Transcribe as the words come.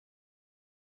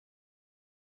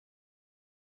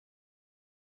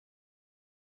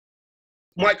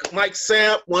Mike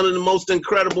Samp, one of the most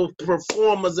incredible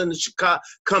performers in the Chicago,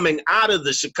 coming out of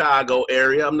the Chicago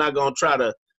area. I'm not gonna try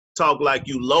to talk like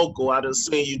you local. I done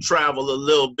seen you travel a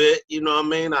little bit. You know what I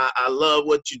mean? I love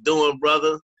what you're doing,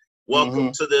 brother.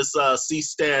 Welcome to this C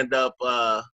Stand Up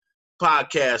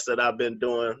podcast that I've been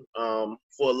doing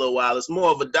for a little while. It's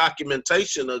more of a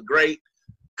documentation of great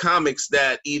comics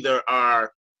that either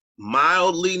are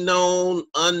mildly known,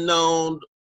 unknown,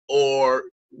 or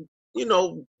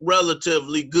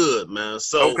relatively good, man.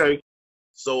 So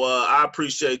I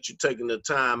appreciate you taking the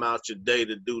time out your day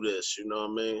to do this. You know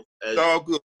what I mean? It's all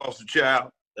good, Pastor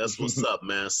Child. That's what's up,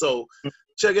 man. So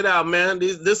check it out, man.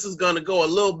 This is gonna go a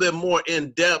little bit more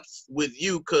in depth with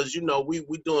you because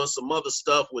we doing some other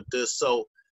stuff with this. So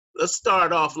let's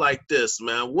start off like this,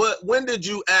 man. When did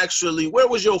you where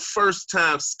was your first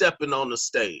time stepping on the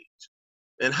stage?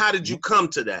 And how did you come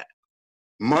to that?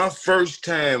 My first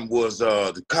time was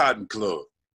the Cotton Club.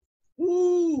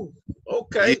 Ooh,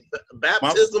 okay. Yeah.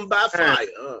 Baptism by fire.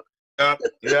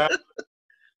 Yeah.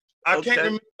 I can't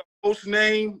remember the host's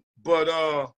name, but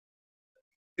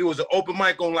it was an open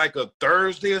mic on like a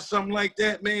Thursday or something like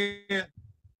that, man.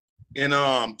 And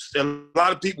a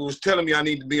lot of people was telling me I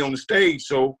need to be on the stage,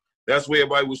 so that's where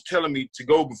everybody was telling me to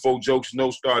go before Jokes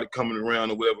No started coming around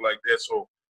or whatever like that. So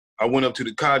I went up to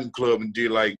the Cotton Club and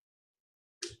did like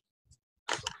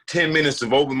 10 minutes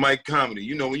of open mic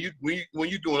comedy. When you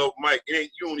doing open mic, you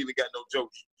don't even got no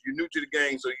jokes. You're new to the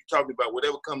game, so you're talking about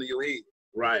whatever come to your head.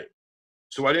 Right.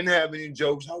 So I didn't have any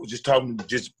jokes. I was just talking,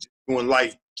 just doing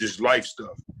life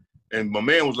stuff. And my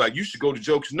man was like, "You should go to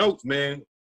Jokes Notes, man,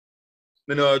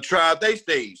 and try out they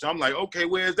stage." So I'm like, "Okay,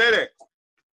 where's that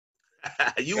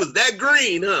at?" You was that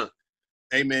green, huh?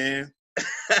 Hey, man.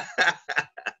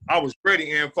 I was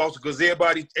ready, Aaron Foster, because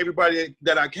everybody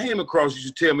that I came across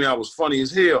used to tell me I was funny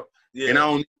as hell. Yeah. And I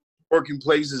don't work in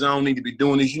places. I don't need to be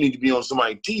doing this. You need to be on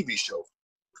somebody's TV show.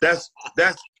 That's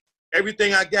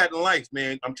everything I got in life,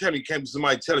 man. I'm telling you, came to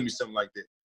somebody telling me something like that.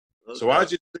 Okay. So I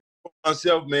just think for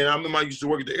myself, man. I remember I used to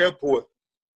work at the airport,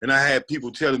 and I had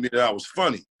people telling me that I was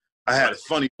funny. I had a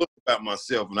funny look about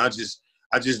myself, and I just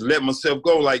let myself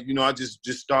go. Like, I just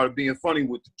started being funny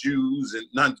with the Jews, and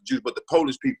not the Jews, but the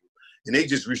Polish people. And they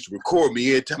just used to record me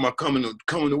every time I come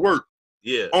to work.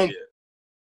 Yeah.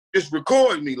 Just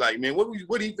record me like, man, what are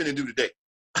you finna do today?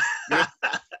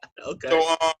 Okay.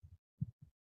 So,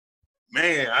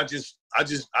 man, I just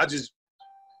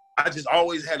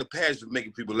always had a passion for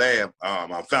making people laugh.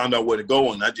 I found out where to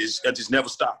go, and I just never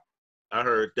stopped. I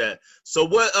heard that. So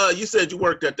what? You said you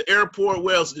worked at the airport.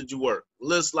 Where else did you work?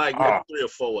 List like maybe 3 or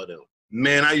 4 of them.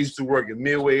 Man, I used to work at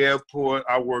Midway Airport.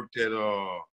 I worked at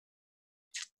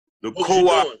the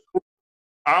co-op.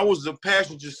 I was a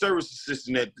passenger service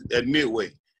assistant at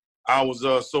Midway. I was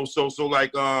so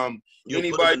like you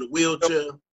anybody put them in a wheelchair.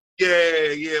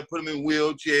 Yeah, put them in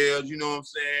wheelchairs. You know what I'm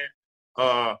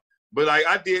saying? But like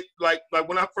I did like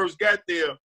when I first got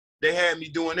there, they had me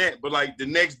doing that. But like the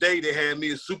next day, they had me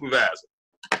as supervisor.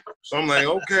 So I'm like,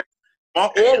 okay, my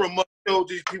aura must show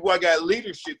these people I got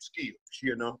leadership skills.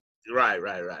 Right.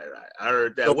 I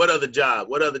heard that. So, what other job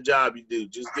you do?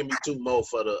 Just give me 2 more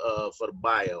for the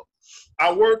bio.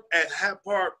 I worked at Hyde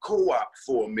Park Co-op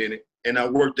for a minute, and I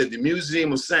worked at the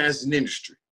Museum of Science and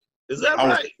Industry. Is that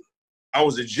right? I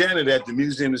was a janitor at the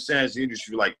Museum of Science and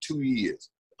Industry for like 2 years.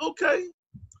 Okay.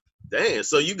 Damn.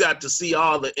 So you got to see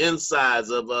all the insides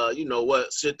of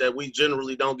what shit that we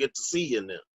generally don't get to see in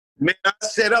there. Man, I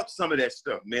set up some of that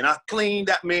stuff, man. I cleaned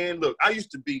that, man. Look, I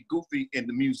used to be goofy in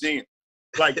the museum.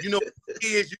 Like,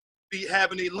 kids you be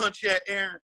having their lunch at,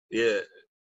 Aaron? Yeah.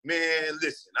 Man,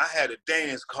 listen, I had a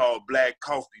dance called Black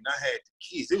Coffee, and I had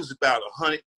the kids. It was about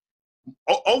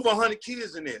over 100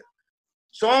 kids in there.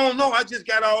 So I don't know, I just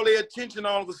got all their attention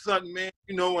all of a sudden, man.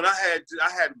 And I had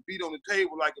to beat on the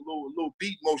table like a little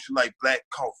beat motion, like Black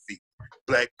Coffee.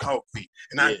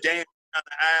 And I danced down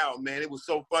the aisle, man. It was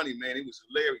so funny, man. It was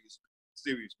hilarious.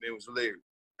 Serious, man. It was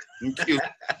hilarious.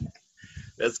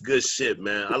 That's good shit,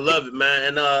 man. I love it,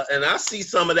 man. And I see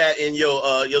some of that in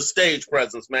your stage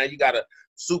presence, man. You got a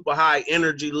super high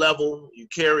energy level. You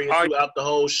carry it throughout the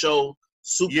whole show.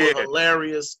 Super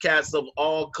hilarious. Cats of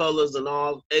all colors and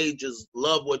all ages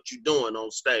love what you're doing on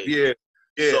stage. Yeah.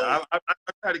 So, I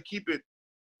try to keep it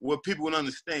where people would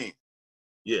understand.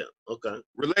 Yeah. Okay.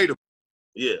 Relatable.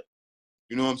 Yeah.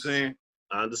 You know what I'm saying?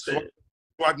 I understand.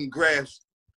 So I can grasp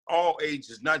all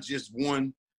ages, not just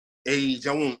one age.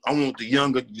 I want the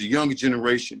younger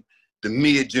generation, the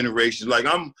mid generation. Like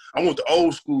I want the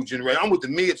old school generation. I'm with the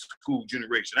mid school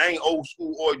generation. I ain't old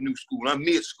school or new school. I'm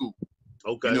mid school.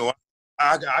 Okay.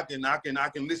 I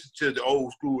can listen to the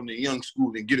old school and the young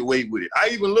school and get away with it. I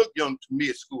even look young to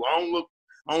mid school. I don't look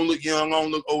I don't look young. I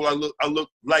don't look old. I look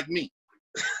like me.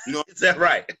 You know? Is that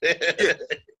right?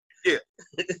 Yeah.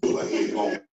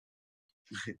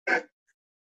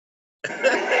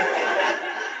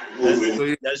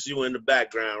 That's you in the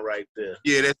background right there.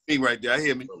 Yeah, that's me right there. I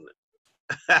hear me.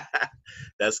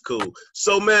 That's cool.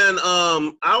 So, man,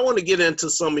 I want to get into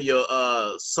some of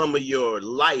your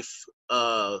life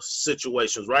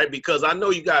situations, right? Because I know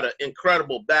you got an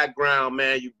incredible background,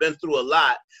 man. You've been through a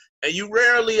lot, and you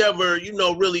rarely ever,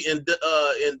 really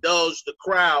indulge the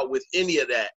crowd with any of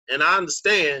that. And I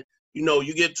understand,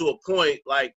 you get to a point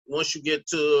like once you get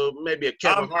to maybe a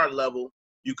Kevin Hart level,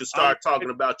 you can start talking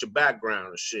about your background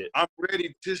and shit. I'm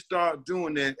ready to start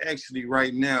doing that actually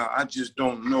right now. I just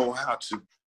don't know how to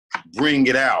bring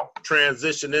it out.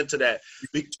 Transition into that.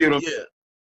 Yeah.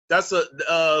 That's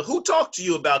who talked to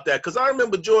you about that? Because I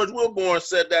remember George Wilborn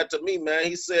said that to me, man.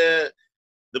 He said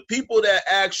the people that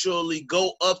actually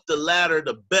go up the ladder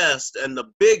the best and the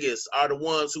biggest are the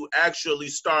ones who actually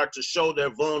start to show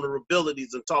their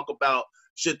vulnerabilities and talk about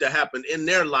shit that happened in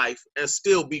their life and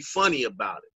still be funny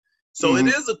about it. So it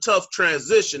is a tough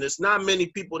transition. It's not many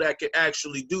people that can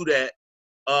actually do that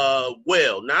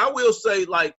well. Now, I will say,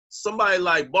 like, somebody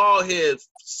like Baldhead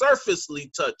surfacely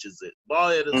touches it.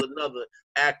 Baldhead is another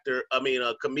actor, a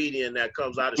comedian that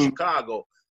comes out of Chicago.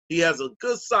 He has a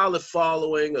good, solid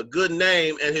following, a good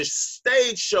name, and his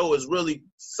stage show is really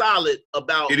solid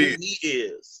about who he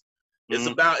is.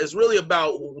 It's really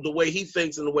about the way he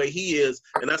thinks and the way he is.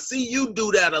 And I see you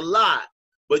do that a lot,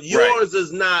 but yours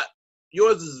is not.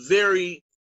 Yours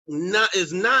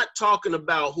is not talking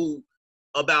about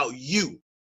you.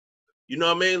 You know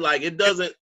what I mean? Like you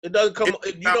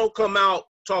don't come out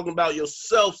talking about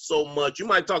yourself so much. You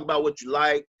might talk about what you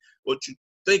like, what you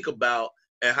think about,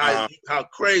 and how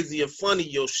crazy and funny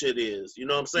your shit is. You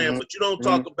know what I'm saying? But you don't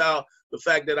talk about the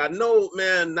fact that I know,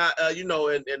 man, and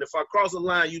if I cross the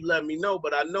line, you let me know,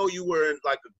 but I know you were in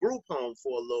like a group home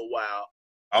for a little while.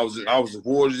 I was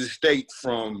awarded the state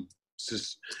from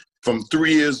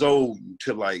 3 years old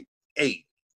to like 8.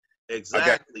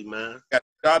 Exactly, man. I got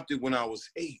adopted when I was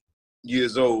 8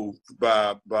 years old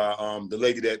by the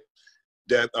lady that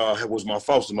was my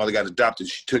foster mother. Got adopted.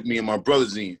 She took me and my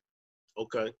brothers in.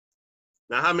 Okay.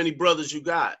 Now, how many brothers you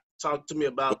got? Talk to me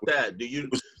about that. Do you,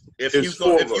 if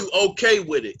you okay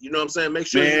with it, you know what I'm saying? Make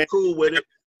sure you're cool with it.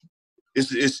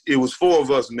 It was 4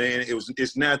 of us, man.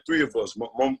 It's now 3 of us.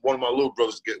 One of my little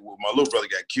brothers my little brother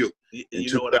got killed.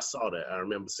 You know what? I saw that. I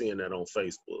remember seeing that on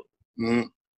Facebook.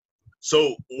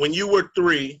 So when you were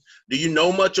 3, do you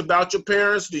know much about your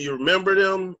parents? Do you remember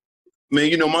them?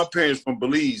 Man, my parents from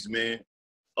Belize, man.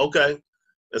 Okay.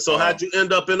 And so how'd you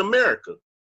end up in America?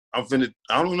 I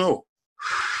don't know.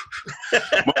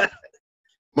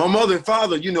 my mother and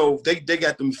father, they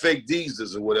got them fake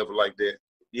visas or whatever like that.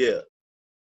 Yeah.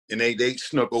 And they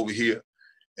snuck over here,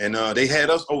 and they had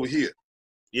us over here.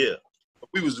 Yeah,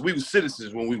 we was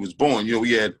citizens when we was born.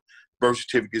 We had birth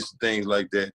certificates and things like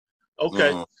that.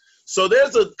 Okay, so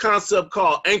there's a concept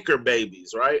called anchor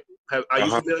babies, right? Are you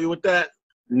familiar with that?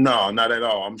 No, not at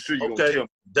all. I'm sure you gonna tell me.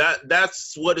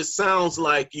 That's what it sounds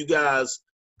like. You guys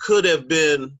could have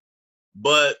been,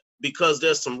 but because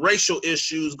there's some racial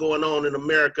issues going on in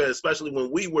America, especially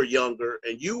when we were younger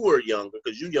and you were younger,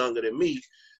 because you're younger than me.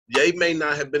 They may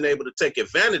not have been able to take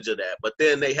advantage of that, but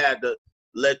then they had to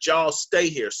let y'all stay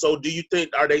here. So do you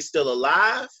think, are they still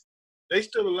alive? They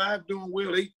still alive, doing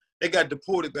well. They got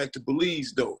deported back to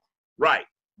Belize, though. Right.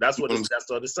 That's what it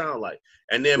sounds like.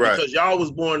 And then because y'all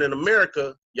was born in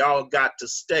America, y'all got to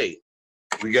stay.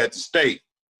 We got to stay.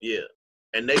 Yeah.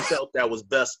 And they felt that was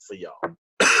best for y'all.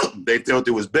 They felt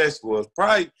it was best for us.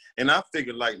 Probably, and I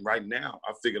figured like right now,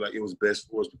 it was best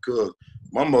for us because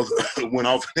my mother went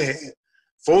off and had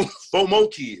 4 more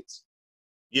kids.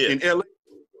 Yeah. In LA.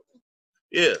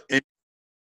 Yeah. And,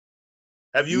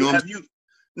 have you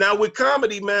now with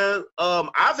comedy, man,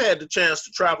 I've had the chance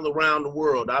to travel around the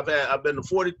world. I've been to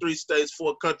 43 states,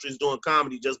 4 countries doing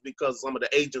comedy just because some of the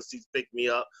agencies picked me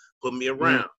up, put me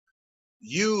around.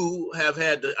 You have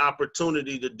had the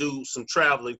opportunity to do some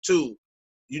traveling too.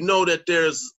 You know that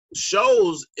there's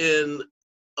shows in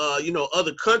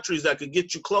other countries that could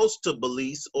get you close to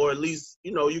Belize, or at least,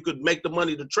 you could make the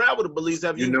money to travel to Belize.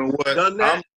 Have you done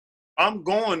that? I'm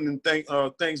going in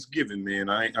Thanksgiving, man.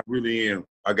 I really am.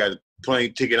 I got a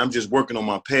plane ticket. I'm just working on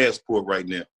my passport right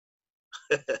now.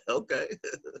 Okay.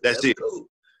 That's it. Cool.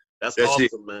 That's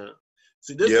awesome, man.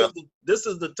 See, this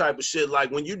is the type of shit,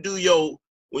 like when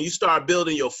you start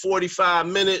building your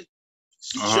 45-minute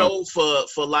show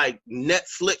for like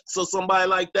Netflix or somebody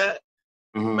like that,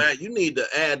 man, you need to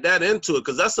add that into it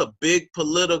because that's a big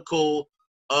political,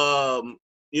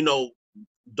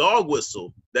 dog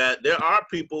whistle that there are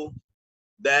people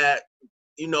that,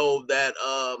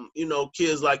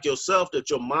 kids like yourself, that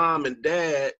your mom and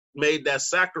dad made that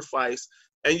sacrifice.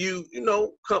 And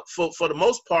for the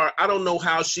most part, I don't know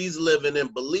how she's living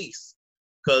in Belize,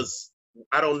 because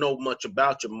I don't know much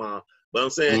about your mom. But I'm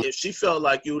saying, if she felt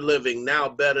like you living now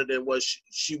better than what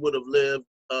she would have lived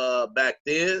back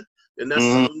then that's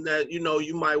something that,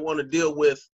 you might want to deal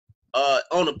with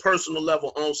on a personal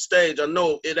level on stage. I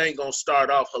know it ain't going to start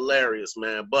off hilarious,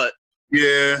 man, but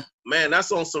yeah, man,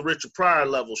 that's on some Richard Pryor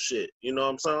level shit. You know what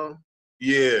I'm saying?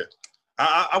 Yeah.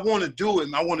 I want to do it,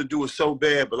 and I want to do it so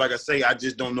bad, but like I say, I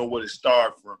just don't know where to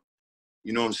start from.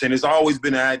 You know what I'm saying? It's always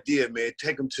been an idea, man.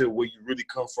 Take them to where you really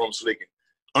come from so they can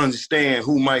understand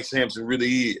who Mike Sampson really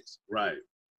is. Right.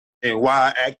 And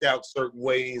why I act out certain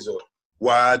ways, or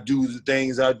why I do the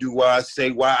things I do, why I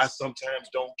say, why I sometimes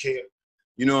don't care.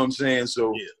 You know what I'm saying?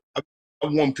 So yeah. I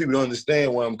want people to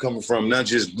understand where I'm coming from, not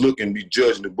just look and be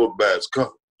judging the book by its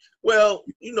cover. Well,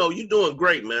 you're doing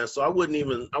great, man. So I wouldn't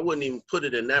even put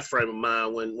it in that frame of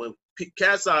mind when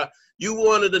cats are. You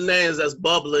one of the names that's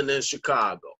bubbling in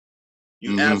Chicago.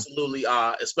 You absolutely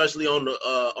are, especially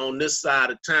on this side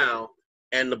of town.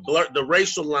 And the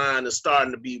racial line is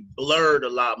starting to be blurred a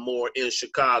lot more in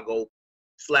Chicago,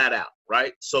 flat out,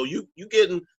 right? So you're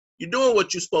doing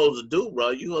what you're supposed to do, bro.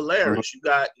 You hilarious. You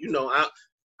got,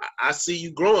 I see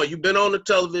you growing. You've been on the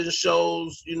television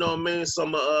shows, you know what I mean?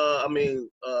 Some, the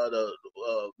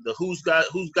Who's Got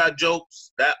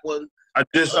Jokes, that one. I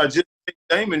just did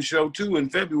Damon's show too in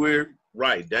February.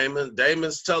 Right,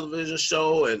 Damon's television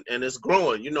show, and it's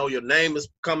growing. Your name is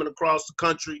coming across the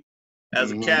country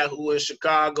as a cat who in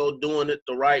Chicago doing it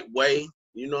the right way.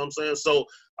 You know what I'm saying? So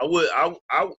I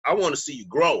want to see you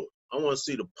grow. I want to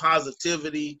see the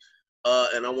positivity,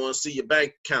 and I want to see your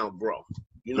bank account grow.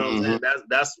 You know what I'm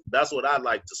saying? That's what I'd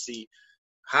like to see.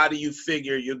 How do you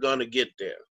figure you're gonna get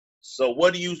there? So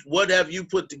what have you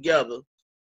put together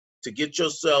to get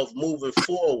yourself moving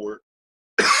forward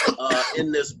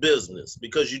in this business?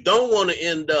 Because you don't want to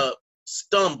end up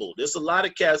stumbled. There's a lot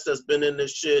of cats that's been in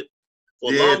this shit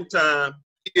for a long time,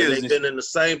 and they've been in the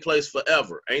same place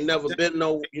forever. Ain't never been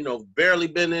barely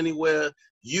been anywhere.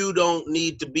 You don't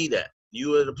need to be that.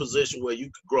 You're in a position where you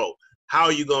could grow. How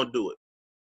are you gonna do it?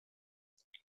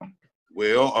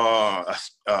 Well,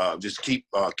 just keep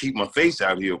my face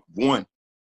out here. One,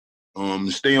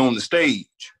 stay on the stage.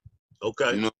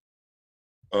 Okay.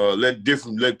 Let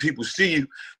people see you.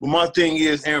 But my thing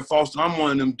is, Aaron Foster, I'm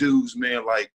one of them dudes, man.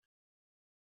 Like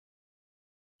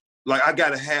I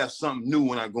gotta have something new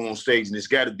when I go on stage, and it's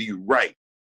gotta be right.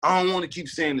 I don't want to keep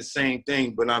saying the same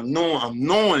thing, but I'm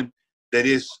knowing that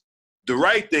it's the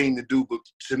right thing to do. But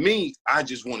to me, I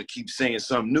just want to keep saying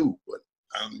something new. But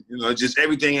just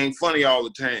everything ain't funny all the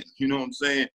time. You know what I'm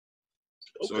saying?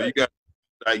 Okay. So you got,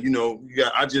 I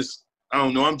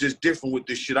don't know. I'm just different with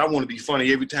this shit. I want to be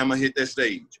funny every time I hit that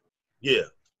stage. Yeah.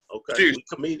 Okay. Seriously.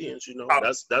 We comedians,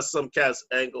 that's some cat's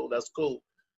angle. That's cool.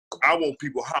 I want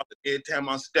people holler every time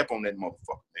I step on that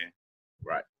motherfucker, man.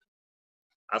 Right.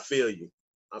 I feel you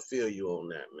on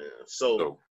that, man.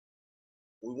 So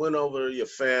we went over your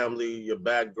family, your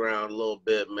background a little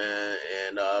bit, man.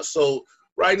 And so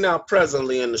right now,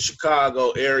 presently in the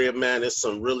Chicago area, man, there's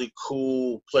some really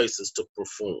cool places to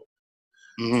perform.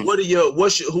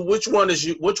 Which one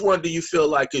do you feel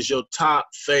like is your top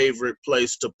favorite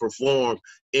place to perform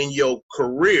in your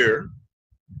career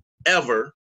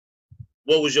ever?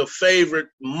 What was your favorite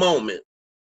moment?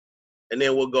 And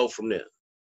then we'll go from there.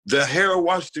 The Harold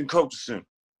Washington Culture Center.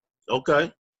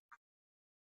 Okay.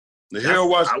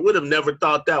 I would have never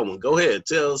thought that one. Go ahead,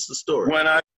 tell us the story. When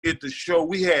I did the show,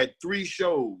 we had 3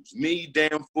 shows. Me,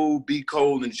 Damn Fool, B.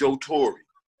 Cole, and Joe Torry.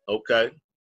 Okay.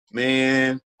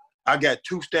 Man, I got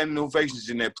 2 standing ovations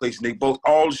in that place, and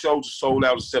all the shows are sold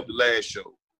out except the last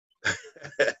show.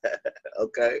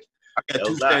 Okay. I got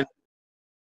 2 standing.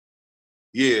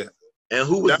 Yeah. And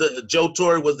who was Joe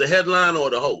Torry was the headliner or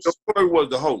the host? Joe Torry was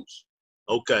the host.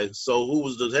 Okay, so who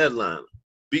was the headliner?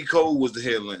 B. Cole was the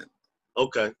headliner.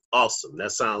 Okay, awesome.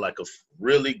 That sounds like a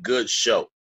really good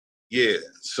show. Yeah,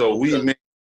 so we made,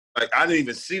 I didn't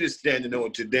even see the standing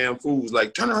on to Damn Fool was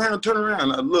like, turn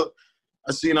around. I look,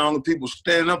 I seen all the people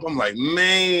standing up. I'm like,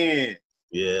 man.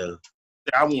 Yeah.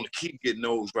 I want to keep getting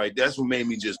those right. That's what made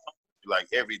me just like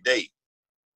every day.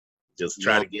 Just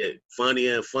try to get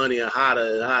funnier and funnier,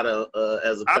 hotter and hotter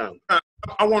as a comic.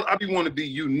 I want to be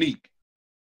unique.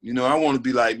 I want to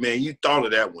be like, man, you thought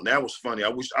of that one. That was funny. I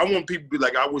want people to be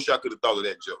like, I wish I could have thought of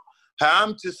that joke. How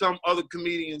I'm to some other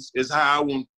comedians is how I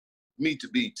want me to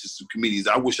be to some comedians.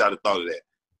 I wish I'd have thought of that.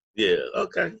 Yeah,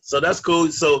 okay. So that's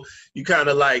cool. So you kind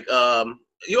of like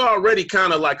you're already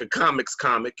kind of like a comics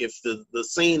comic. If the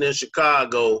scene in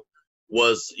Chicago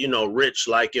was, you know, rich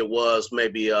like it was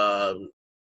maybe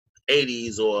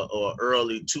 80s or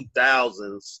early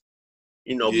 2000s,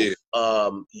 you know,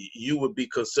 you would be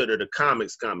considered a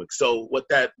comics comic. So what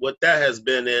that has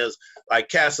been is like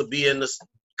cats will be in the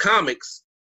comics.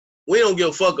 We don't give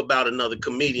a fuck about another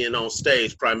comedian on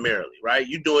stage primarily, right?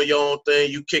 You doing your own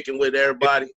thing, you kicking with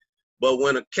everybody. But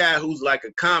when a cat who's like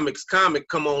a comics comic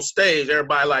come on stage,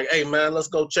 everybody like, hey man, let's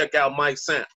go check out Mike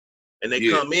Samp. And they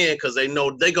come in because they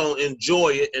know they gonna enjoy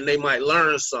it and they might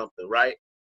learn something, right?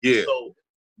 Yeah. So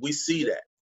we see that.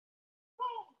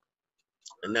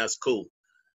 And that's cool.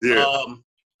 Yeah.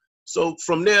 So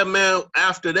from there, man,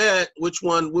 after that, which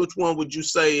one would you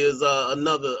say is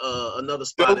another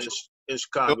spot in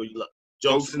Chicago you love?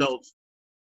 Jokes and Notes.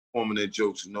 Woman that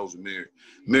Jokes and Notes with Mary.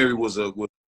 Mary was a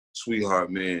sweetheart,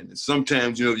 man. And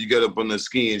sometimes, you know, you get up on the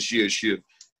skin, she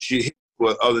hit.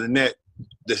 But other than that,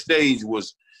 the stage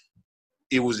was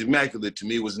immaculate to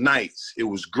me. It was nice. It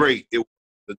was great. It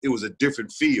was a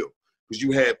different feel because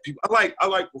you had people. I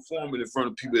like performing in front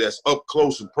of people that's up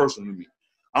close and personal to me.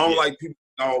 I don't like people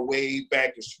all way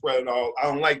back and spread all. I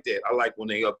don't like that. I like when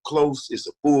they up close. It's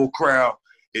a full crowd.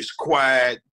 It's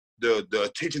quiet. The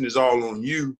attention is all on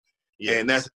you, and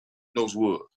that's those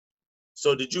words.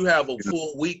 So did you have a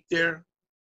full week there?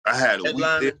 I had a week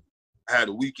there. I had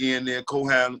a weekend there,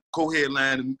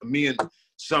 co-headline, me and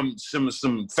some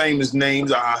famous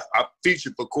names. I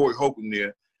featured for Corey Holcomb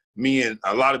there. Me and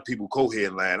a lot of people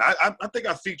co-headline. I think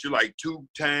I featured like 2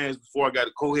 times before I got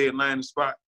a co-headlining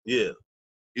spot. Yeah.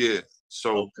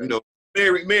 So you know,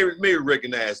 Mary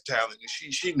recognized talent,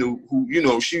 and she knew who. You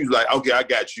know, she was like, okay, I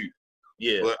got you.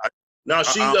 Yeah.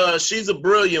 But she's a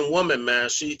brilliant woman, man.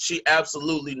 She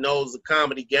absolutely knows the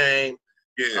comedy game.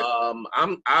 Yeah.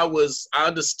 I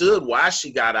understood why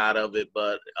she got out of it,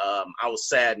 but I was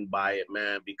saddened by it,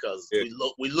 man, because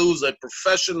we lose a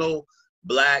professional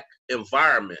Black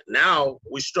environment. Now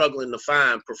we're struggling to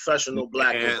find professional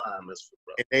Black environments.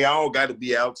 And they all got to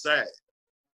be outside.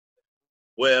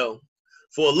 Well,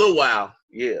 for a little while,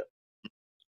 yeah.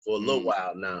 For a little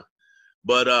while now.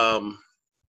 But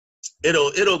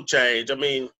it'll change. I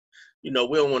mean, you know,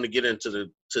 we don't want to get into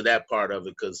that part of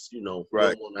it because, you know, we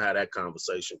don't want to have that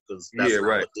conversation because that's not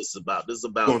what this is about. This is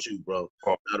about you, bro.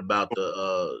 Not about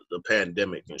the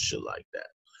pandemic and shit like that.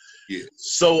 Yeah.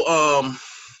 So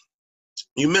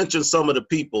you mentioned some of the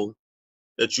people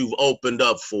that you've opened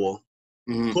up for.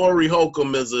 Mm-hmm. Corey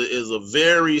Holcomb is a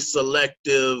very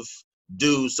selective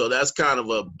dude, so that's kind of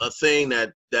a thing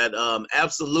that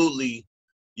absolutely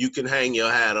you can hang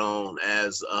your hat on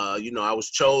as you know, I was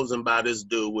chosen by this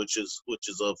dude, which is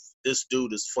this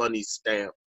dude is funny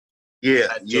Stamp. Yeah,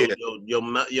 your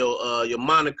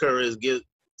moniker is Get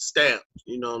Stamped.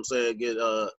 You know what I'm saying? Get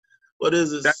what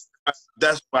is it?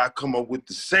 That's why I come up with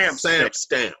the Samp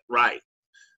stamp. Right.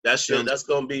 That's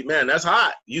gonna be, man. That's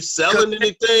hot. You selling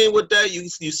anything with that?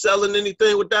 You selling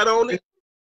anything with that on it?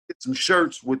 Get some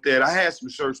shirts with that. I had some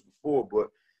shirts before, but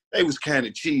they was kind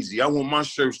of cheesy. I want my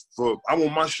shirts to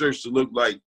look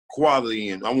like quality,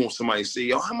 and I want somebody to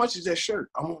say, "Oh, how much is that shirt?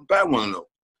 I want to buy one of those."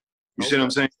 You see what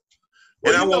I'm saying?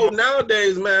 Well, you know,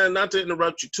 nowadays, man, not to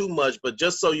interrupt you too much, but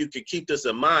just so you can keep this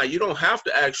in mind, you don't have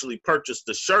to actually purchase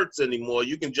the shirts anymore.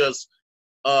 You can just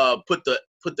put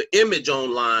the image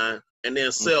online and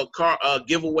then sell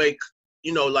giveaway,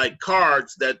 you know, like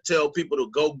cards that tell people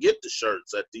to go get the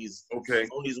shirts at these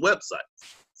on these websites.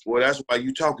 Well, that's why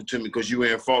you talking to me, because you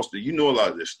in Foster. You know a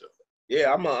lot of this stuff.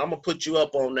 Yeah, I'm gonna put you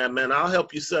up on that, man. I'll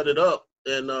help you set it up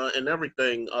and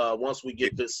everything once we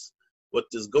get this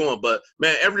going. But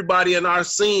man, everybody in our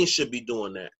scene should be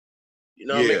doing that. You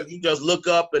know what I mean? You just look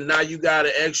up and now you got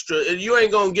an extra. You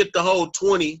ain't gonna get the whole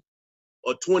 20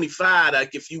 or 25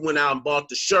 like if you went out and bought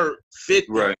the shirt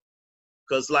 50. Right.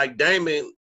 Because like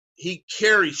Damon, he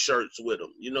carries shirts with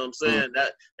him. You know what I'm saying?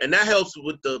 That helps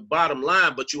with the bottom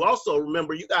line. But you also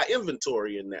remember you got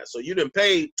inventory in that. So you done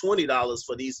paid $20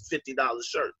 for these $50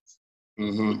 shirts.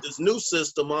 Mm-hmm. With this new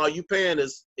system, all you paying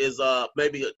is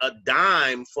maybe a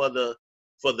dime for the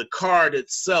card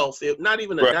itself. If not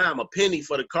even a dime, a penny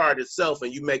for the card itself,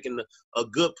 and you making a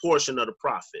good portion of the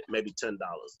profit, maybe $10 or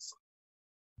something.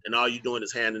 And all you doing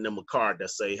is handing them a card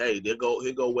that say, "Hey, here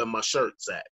go where my shirt's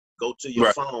at. Go to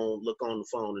your phone, look on the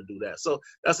phone, and do that." So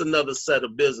that's another set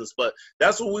of business. But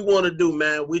that's what we want to do,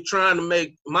 man. We're trying to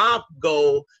make. My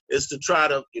goal is to try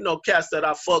to, you know, cats that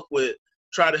I fuck with,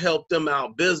 try to help them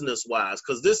out business wise,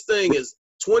 because this thing is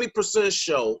 20%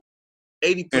 show,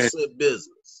 80%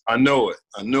 business. I know it.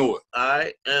 I know it. All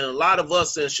right. And a lot of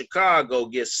us in Chicago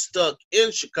get stuck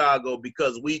in Chicago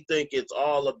because we think it's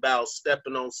all about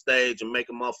stepping on stage and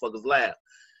making motherfuckers laugh.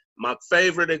 My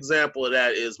favorite example of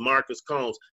that is Marcus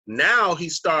Combs. Now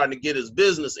he's starting to get his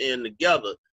business in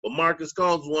together. But Marcus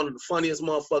Combs is one of the funniest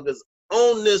motherfuckers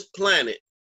on this planet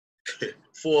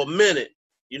for a minute.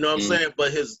 You know what I'm saying?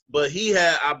 But he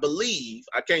had, I believe,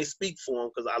 I can't speak for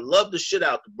him because I love the shit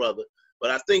out the brother, but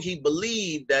I think he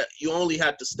believed that you only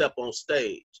had to step on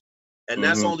stage. And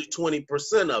that's only 20%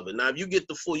 of it. Now, if you get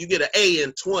the full, you get an A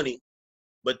in 20,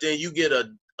 but then you get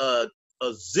a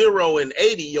 0 in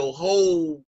 80, your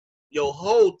whole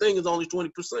thing is only 20%.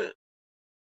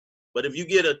 But if you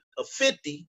get a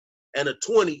 50 and a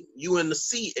 20, you in the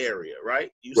C area,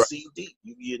 right? You right. C D,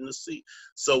 you get in the C.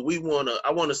 So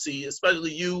I wanna see,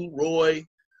 especially you, Roy.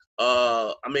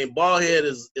 I mean, Ballhead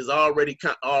is already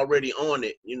on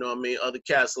it. You know what I mean? Other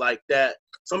cats like that.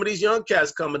 Some of these young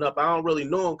cats coming up, I don't really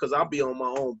know them because I'll be on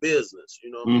my own business.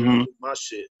 You know what I mean? My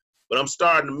shit. But I'm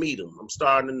starting to meet them. I'm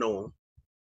starting to know them.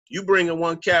 You bringing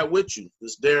one cat with you,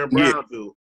 this Darren Brown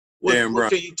dude. What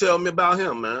can you tell me about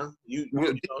him, man? You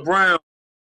know? Brown.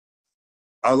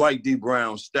 I like D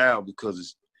Brown's style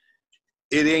because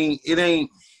it's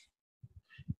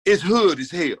hood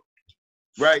as hell,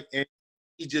 right? And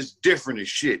he's just different as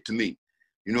shit to me.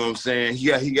 You know what I'm saying? He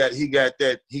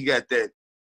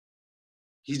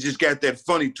just got that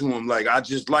funny to him. Like I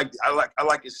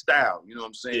like his style. You know what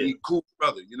I'm saying? Yeah. He cool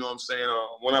brother. You know what I'm saying?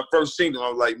 When I first seen him, I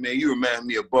was like, man, you remind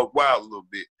me of Buck Wild a little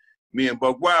bit. Me and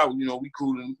Buck Wild, you know, we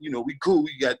cool.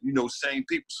 We got, you know, same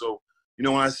people. So, you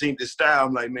know, when I seen this style,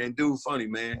 I'm like, man, dude, funny,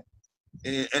 man.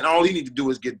 And all he need to do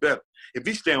is get better. If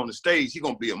he stay on the stage, he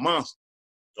gonna be a monster.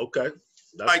 Okay.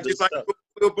 Like just like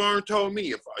Will Byrne told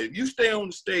me, if you stay on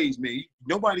the stage, man,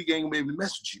 nobody ain't gonna be able to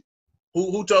mess with you.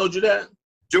 Who told you that?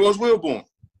 George Wilborn.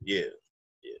 Yeah.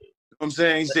 You know what I'm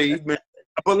saying? He said, man,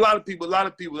 but a lot of people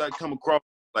that come across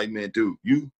like, man, dude,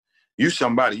 you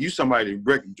somebody to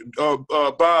reckon.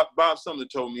 Bob Sumner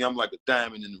told me I'm like a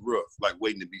diamond in the rough, like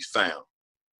waiting to be found.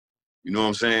 You know what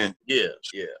I'm saying? Yeah.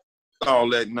 All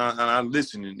that, and I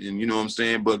listen, and you know what I'm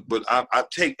saying. But I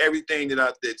take everything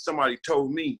that somebody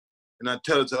told me, and I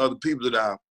tell it to other people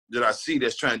that I see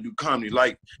that's trying to do comedy,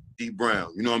 like D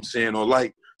Brown. You know what I'm saying, or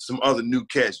like some other new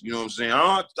cats. You know what I'm saying?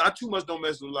 I too much don't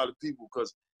mess with a lot of people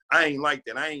because I ain't like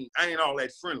that. I ain't all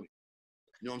that friendly.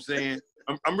 You know what I'm saying?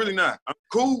 I'm really not. I'm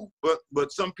cool,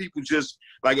 but some people just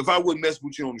like if I wouldn't mess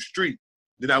with you on the street,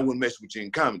 then I wouldn't mess with you in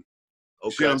comedy.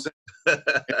 Okay. You know what I'm saying?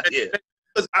 Yeah.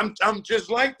 I'm just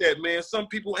like that, man. Some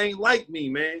people ain't like me,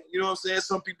 man. You know what I'm saying?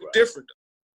 Some people different.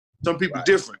 Some people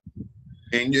different.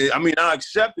 And I mean, I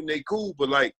accept them, they cool, but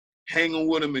like hanging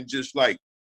with them and just like,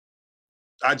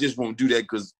 I just won't do that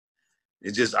because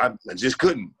I just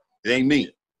couldn't. It ain't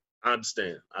me. I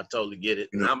understand. I totally get it.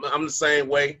 And I'm the same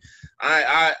way.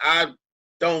 I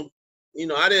don't, you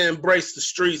know, I didn't embrace the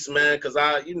streets, man, because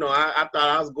I thought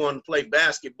I was going to play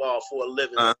basketball for a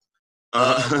living.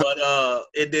 But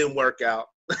it didn't work out.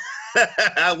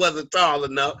 I wasn't tall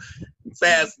enough,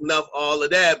 fast enough, all of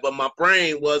that. But my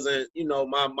brain wasn't, you know,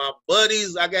 my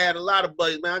buddies, I got a lot of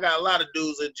buddies, man. I got a lot of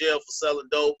dudes in jail for selling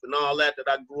dope and all that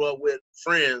I grew up with,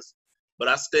 friends. But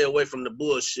I stay away from the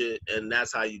bullshit, and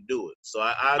that's how you do it. So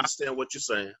I understand what you're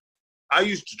saying. I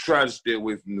used to try to stay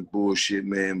away from the bullshit,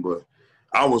 man, but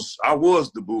I was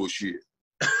the bullshit.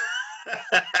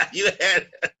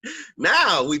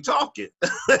 Now we talking.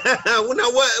 Now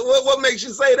what makes you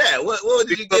say that? What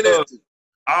did you get into?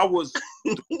 I was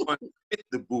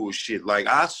the bullshit. Like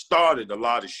I started a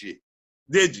lot of shit.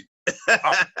 Did you?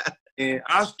 And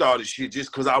I started shit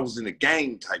just because I was in a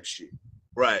gang type shit.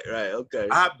 Right, okay.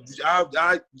 I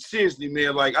seriously,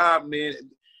 man,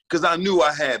 because I knew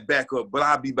I had backup, but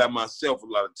I'd be by myself a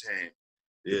lot of time.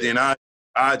 Yeah. Then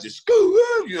I just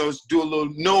do a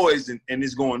little noise and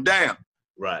it's going down.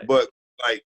 Right. But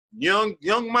like young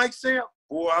Mike Samp,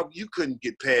 boy, you couldn't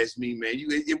get past me, man.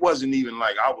 It wasn't even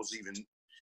like I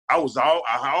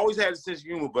always had a sense of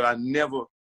humor, but I never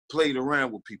played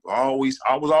around with people. I was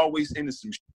always into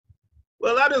some shit.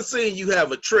 Well, I done seen you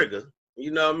have a trigger. You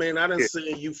know what I mean? I done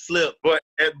seen you flip real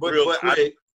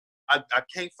quick. I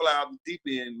can't fly out the deep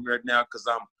end right now because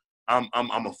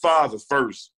I'm a father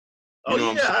first. You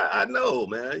know I know,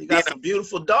 man. You got some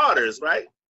beautiful daughters, right?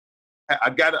 I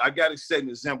gotta set an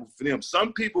example for them.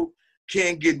 Some people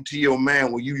can't get into your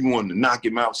man when you want to knock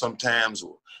him out sometimes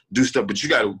or do stuff, but you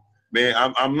gotta, man.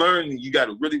 I'm learning you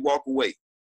gotta really walk away.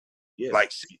 Yeah.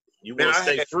 Like you want to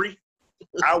stay free.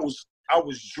 I was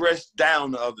dressed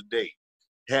down the other day.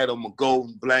 Had on my gold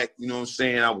and black, you know what I'm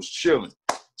saying? I was chilling.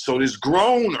 So this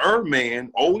grown man,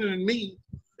 older than me,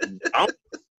 I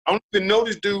don't even know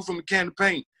this dude from a can of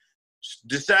paint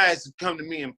decides to come to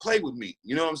me and play with me.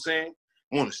 You know what I'm saying?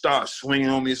 Want to start swinging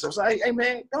on me and stuff. So, hey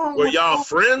man, don't. Were y'all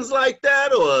friends like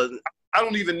that, or? I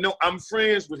don't even know. I'm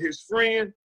friends with his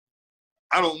friend.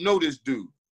 I don't know this dude.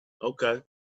 Okay.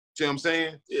 See what I'm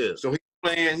saying? Yeah. So he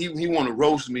playing. He want to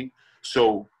roast me.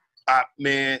 So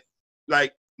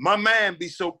like my mind be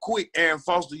so quick, Aaron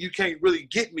Foster. You can't really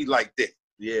get me like that.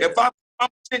 Yeah. If I'm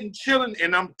sitting chilling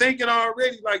and I'm thinking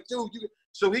already, like, dude,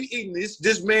 so he eating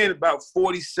this man about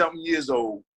 40-something years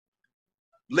old,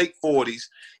 late 40s,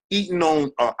 eating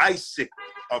on icicle,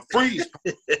 freeze.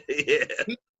 Yeah.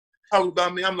 He talking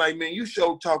about me. I'm like, man, you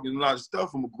sure talking a lot of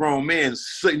stuff from a grown man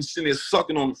sitting there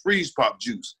sucking on the freeze pop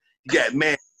juice. You got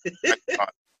mad.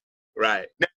 Right.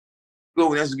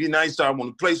 Now, that's getting nice. I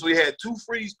want to play. So he had 2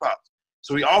 freeze pops.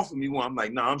 So he offered me one. I'm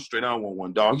like, nah, I'm straight. I don't want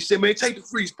one, dog. He said, man, take the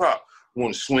freeze pop. I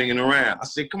want to swing it around. I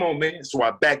said, come on, man. So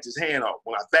I backed his hand off.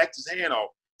 When I backed his hand off,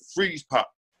 the freeze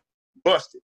pop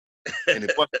busted. And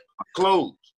it busted my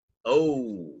clothes.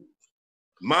 Oh.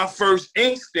 My first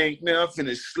instinct, man, I'm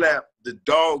finna slap the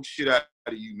dog shit out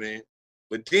of you, man.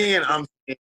 But then I'm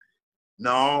thinking,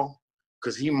 no,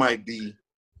 because he might be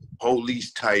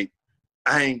police type.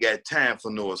 I ain't got time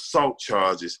for no assault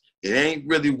charges. It ain't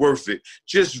really worth it.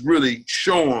 Just really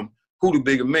show him who the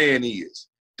bigger man is.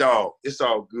 Dog, it's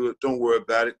all good. Don't worry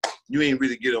about it. You ain't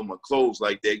really get on my clothes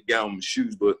like that, got on my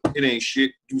shoes, but it ain't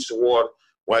shit. Give me some water.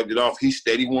 Wiped it off. He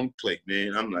steady want to play,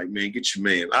 man. I'm like, man, get your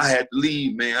man. I had to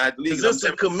leave, man. I had to leave. Is this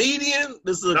a comedian?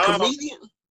 This is a comedian?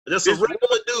 This a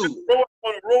regular dude?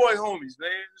 One of Roy homies,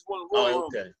 man. It's one of Roy homies.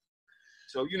 Okay.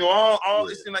 So, you know, all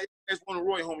it seems like it's one of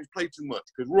Roy homies play too much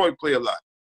because Roy play a lot.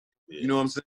 Yeah. You know what I'm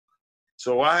saying?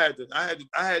 So I had to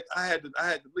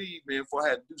leave, man, before I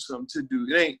had to do something to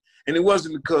do. And it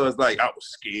wasn't because like I was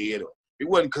scared, or it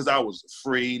wasn't because I was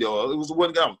afraid, or I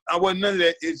wasn't none of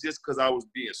that. It's just because I was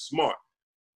being smart.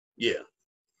 Yeah.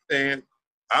 And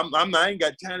I ain't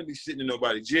got time to be sitting in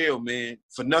nobody's jail, man,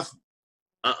 for nothing.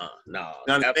 No,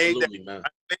 absolutely, man. I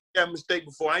made that mistake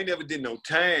before. I ain't never did no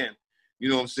time. You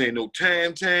know what I'm saying? No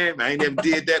time. I ain't never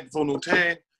did that before, no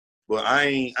time. But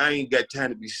I ain't got time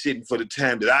to be sitting for the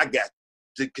time that I got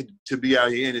to be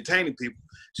out here entertaining people.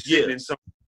 Sitting in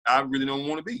something I really don't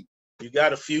want to be. You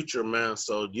got a future, man,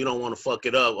 so you don't want to fuck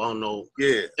it up on no.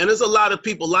 Yeah. And there's a lot of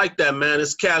people like that, man.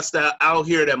 There's cats that out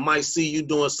here that might see you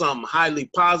doing something highly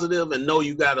positive and know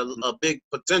you got a big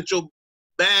potential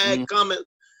bag coming,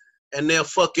 and they'll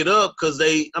fuck it up because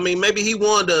maybe he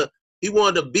wanted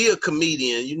to be a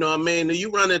comedian, you know what I mean? And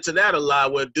you run into that a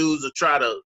lot where dudes will try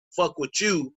to fuck with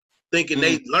you thinking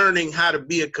they learning how to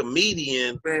be a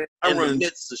comedian, man, in the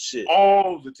midst of shit.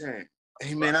 All the time.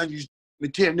 Hey, man, I'm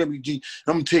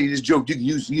gonna tell you this joke. You can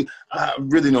use it. I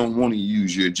really don't want to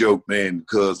use your joke, man,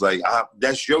 because like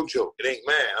that's your joke. It ain't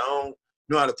mine. I don't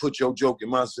know how to put your joke in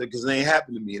my set because it ain't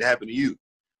happened to me. It happened to you.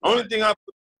 Only thing I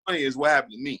put funny is what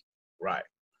happened to me. Right.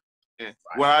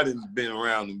 Well, I done been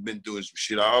around and been doing some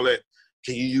shit. All that.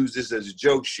 Can you use this as a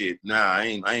joke? Shit. Nah, I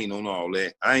ain't on all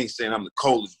that. I ain't saying I'm the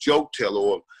coldest joke teller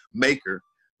or maker,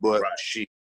 but shit.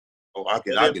 Oh, I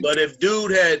can. But if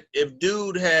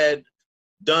dude had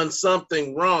done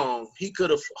something wrong, he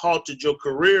could have halted your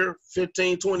career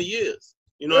 15, 20 years.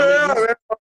 You know what I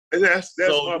mean? That's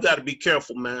so you got to be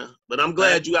careful, man. But I'm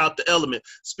glad you out the element.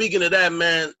 Speaking of that,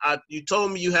 man, you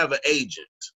told me you have an agent.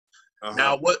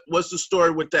 Now, what's the story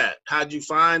with that? How'd you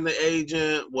find the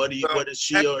agent? What is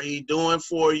she or he doing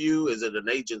for you? Is it an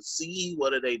agency?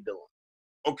 What are they doing?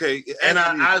 Okay. And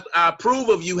I approve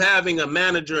of you having a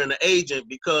manager and an agent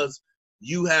because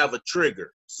you have a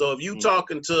trigger. So if you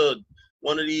talking to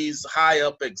one of these high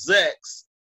up execs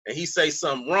and he say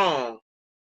something wrong,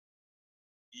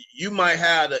 you might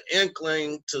have the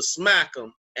inkling to smack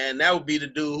him, and that would be the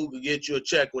dude who could get you a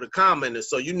check with a comment.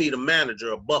 So you need a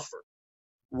manager, a buffer.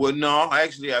 Well, no,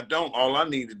 actually I don't. All I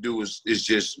need to do is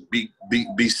just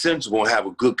be sensible and have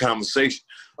a good conversation.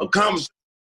 A conversation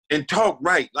and talk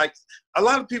right. Like a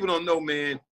lot of people don't know,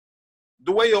 man,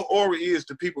 the way your aura is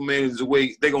to people, man, is the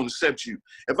way they're gonna accept you.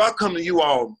 If I come to you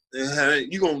all,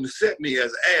 you're gonna accept me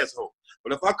as an asshole.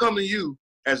 But if I come to you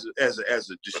as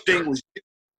a distinguished,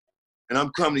 and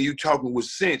I'm coming to you talking with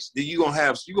sense, then you're gonna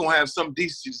have some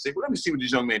decency to say, well, let me see what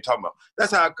this young man talking about.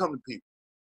 That's how I come to people.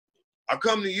 I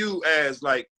come to you as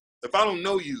like, if I don't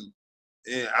know you,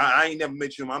 and I ain't never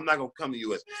met you, I'm not gonna come to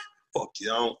you as, fuck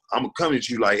you. I'm gonna come at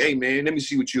you like, hey man, let me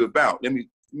see what you're about. Let me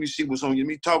see what's on you. Let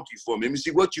me talk to you for me. Let me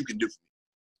see what you can do for me.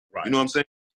 Right. You know what I'm saying?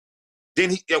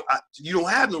 Then you don't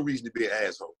have no reason to be an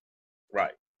asshole.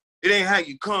 Right. It ain't how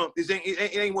you come.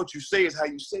 It ain't what you say. It's how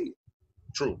you say it.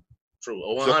 True.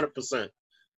 100%.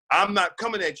 I'm not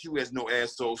coming at you as no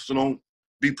asshole. So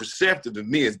be perceptive of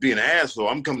me as being an asshole.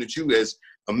 I'm coming at you as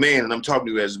a man, and I'm talking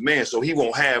to you as a man, so he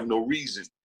won't have no reason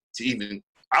to even.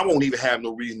 I won't even have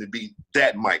no reason to be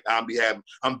that Mike. I'm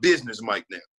business Mike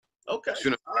now. Okay. You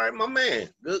know? All right, my man.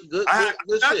 Good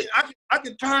shit. I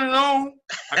can turn it on.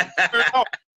 I can turn it off.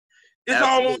 It's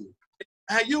all on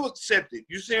how you accept it.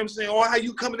 You see what I'm saying? Or how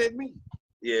you coming at me.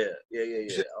 Yeah.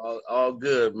 All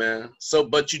good, man. So,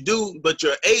 but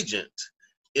your agent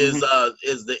is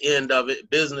the end of it,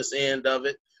 business end of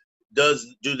it. Do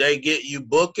they get you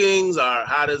bookings, or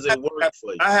how does it work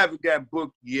for you? I haven't got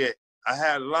booked yet. I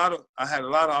had a lot of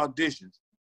auditions.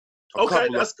 Okay,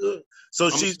 that's good.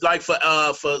 So she's like for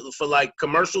like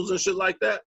commercials and shit like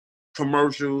that?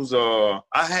 Commercials.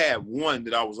 I had one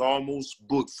that I was almost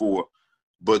booked for,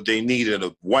 but they needed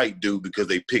a white dude because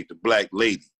they picked a black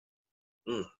lady.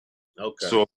 Okay.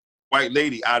 So white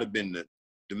lady, I'd have been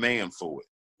the man for it.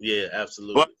 Yeah,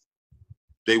 absolutely. But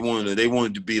they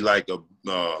wanted to be like a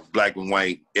black and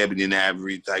white, ebony and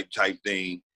ivory type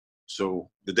thing. So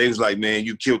they was like, man,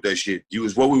 you killed that shit. You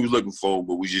was what we were looking for,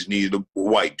 but we just needed a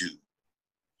white dude.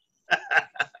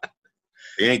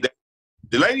 It ain't that.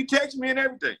 The lady texted me and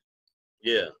everything.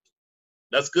 Yeah.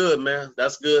 That's good, man.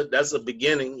 That's good. That's a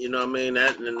beginning, you know what I mean?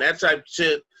 That type of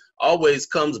shit always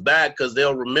comes back because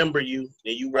they'll remember you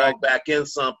and you walk back in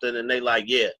something and they like,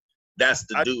 yeah, that's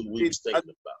the dude we was thinking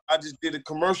about. I just did a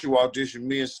commercial audition,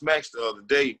 me and Smacks the other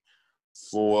day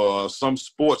for some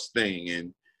sports thing,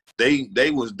 and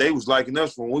they was liking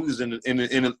us when we was in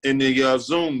the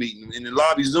Zoom meeting, in the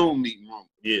lobby Zoom meeting room.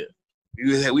 Yeah.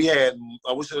 We had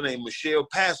what's her name, Michelle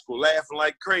Pascal, laughing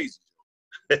like crazy.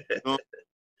 You know?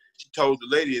 She told the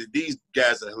lady that these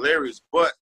guys are hilarious,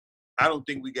 but I don't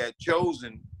think we got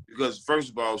chosen because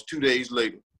first of all, it's 2 days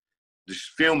later. The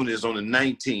filming is on the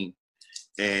 19th,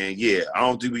 and yeah, I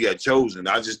don't think we got chosen.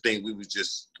 I just think we was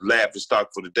just laughing stock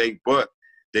for the day, but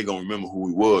they gonna remember who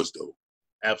we was though.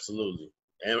 Absolutely,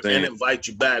 and invite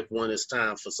you back when it's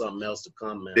time for something else to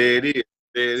come, man. There it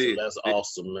is. That's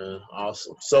awesome, man.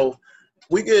 Awesome. So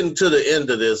we getting to the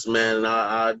end of this, man, and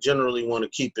I generally want to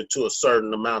keep it to a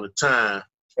certain amount of time.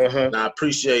 And I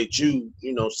appreciate you,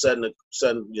 setting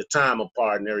your time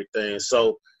apart and everything.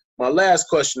 So my last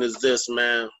question is this,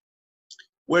 man.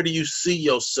 Where do you see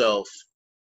yourself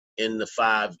in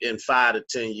 5 to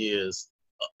 10 years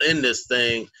in this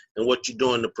thing, and what you're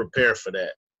doing to prepare for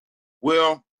that?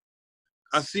 Well,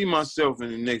 I see myself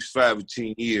in the next 5 or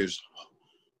 10 years,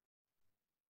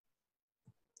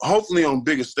 hopefully on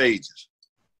bigger stages.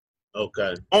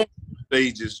 Okay. On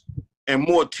stages and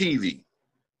more TV.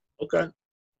 Okay.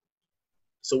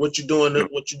 So what you doing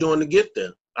to get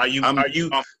there? Do you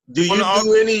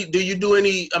do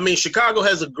any? I mean, Chicago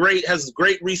has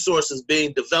great resources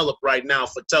being developed right now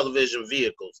for television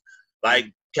vehicles.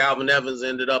 Like Calvin Evans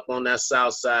ended up on that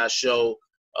South Side show.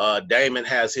 Damon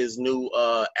has his new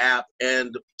app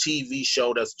and TV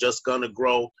show that's just gonna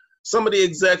grow. Some of the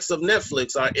execs of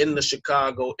Netflix are in the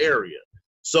Chicago area.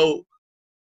 So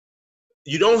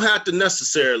you don't have to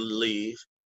necessarily leave,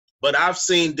 but I've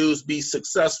seen dudes be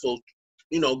successful,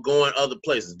 going other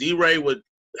places. DeRay would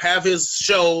have his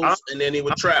shows and then he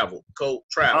would travel.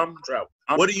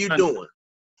 What are you doing?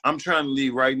 I'm trying to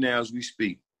leave right now as we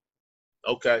speak.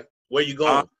 Okay. Where you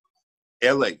going?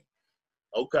 LA.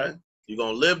 Okay. You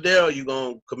gonna live there or you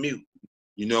gonna commute?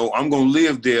 I'm gonna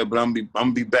live there, but I'm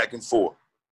gonna be back and forth.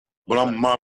 But I'm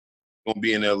gonna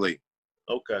be in LA.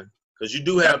 Okay. Because you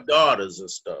do have daughters and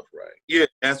stuff, right? Yeah,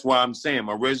 that's why I'm saying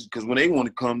my resident, because when they want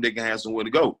to come, they can have somewhere to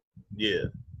go. Yeah.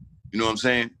 You know what I'm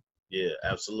saying? Yeah,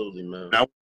 absolutely, man. Now,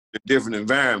 a different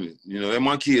environment. They're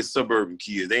my kids, suburban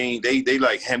kids. They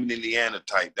like Hammond, Indiana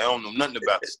type. They don't know nothing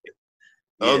about this.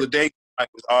 The other day, I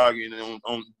was arguing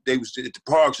they was at the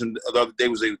parks, and the other day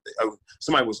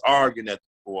somebody was arguing they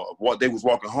was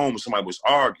walking home, and somebody was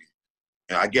arguing.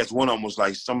 And I guess one of them was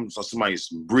like somebody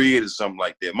some bread or something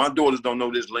like that. My daughters don't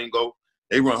know this lingo.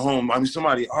 They run home. I mean,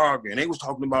 somebody arguing. They was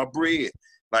talking about bread.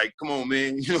 Like, come on,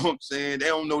 man. You know what I'm saying? They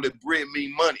don't know that bread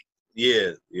mean money.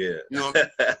 Yeah.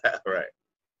 Right.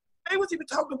 They was even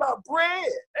talking about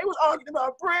bread. They was arguing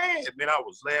about bread. Man, I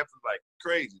was laughing like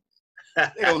crazy.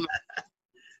 They don't know.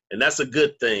 And that's a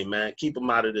good thing, man. Keep them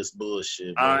out of this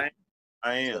bullshit, man.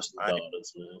 I am.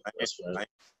 Daughters, man. That's right.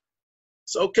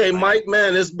 So, okay, Mike,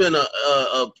 man, it's been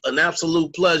an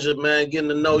absolute pleasure, man, getting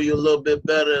to know you a little bit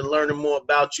better and learning more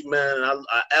about you, man. And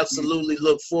I absolutely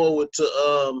look forward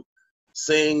to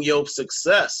seeing your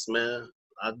success, man.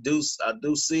 I do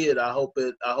see it. I hope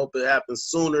it happens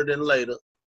sooner than later.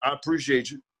 I appreciate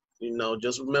you.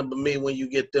 Just remember me when you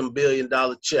get them $1 billion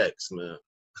checks, man.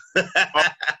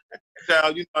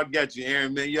 I got you,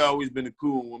 Aaron, man. You always been a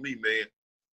cool one with me, man.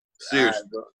 Seriously. All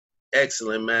right, bro.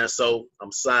 Excellent, man. So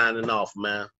I'm signing off,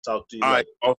 man. Talk to you All later. right.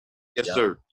 Oh, yes, Yep.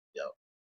 sir.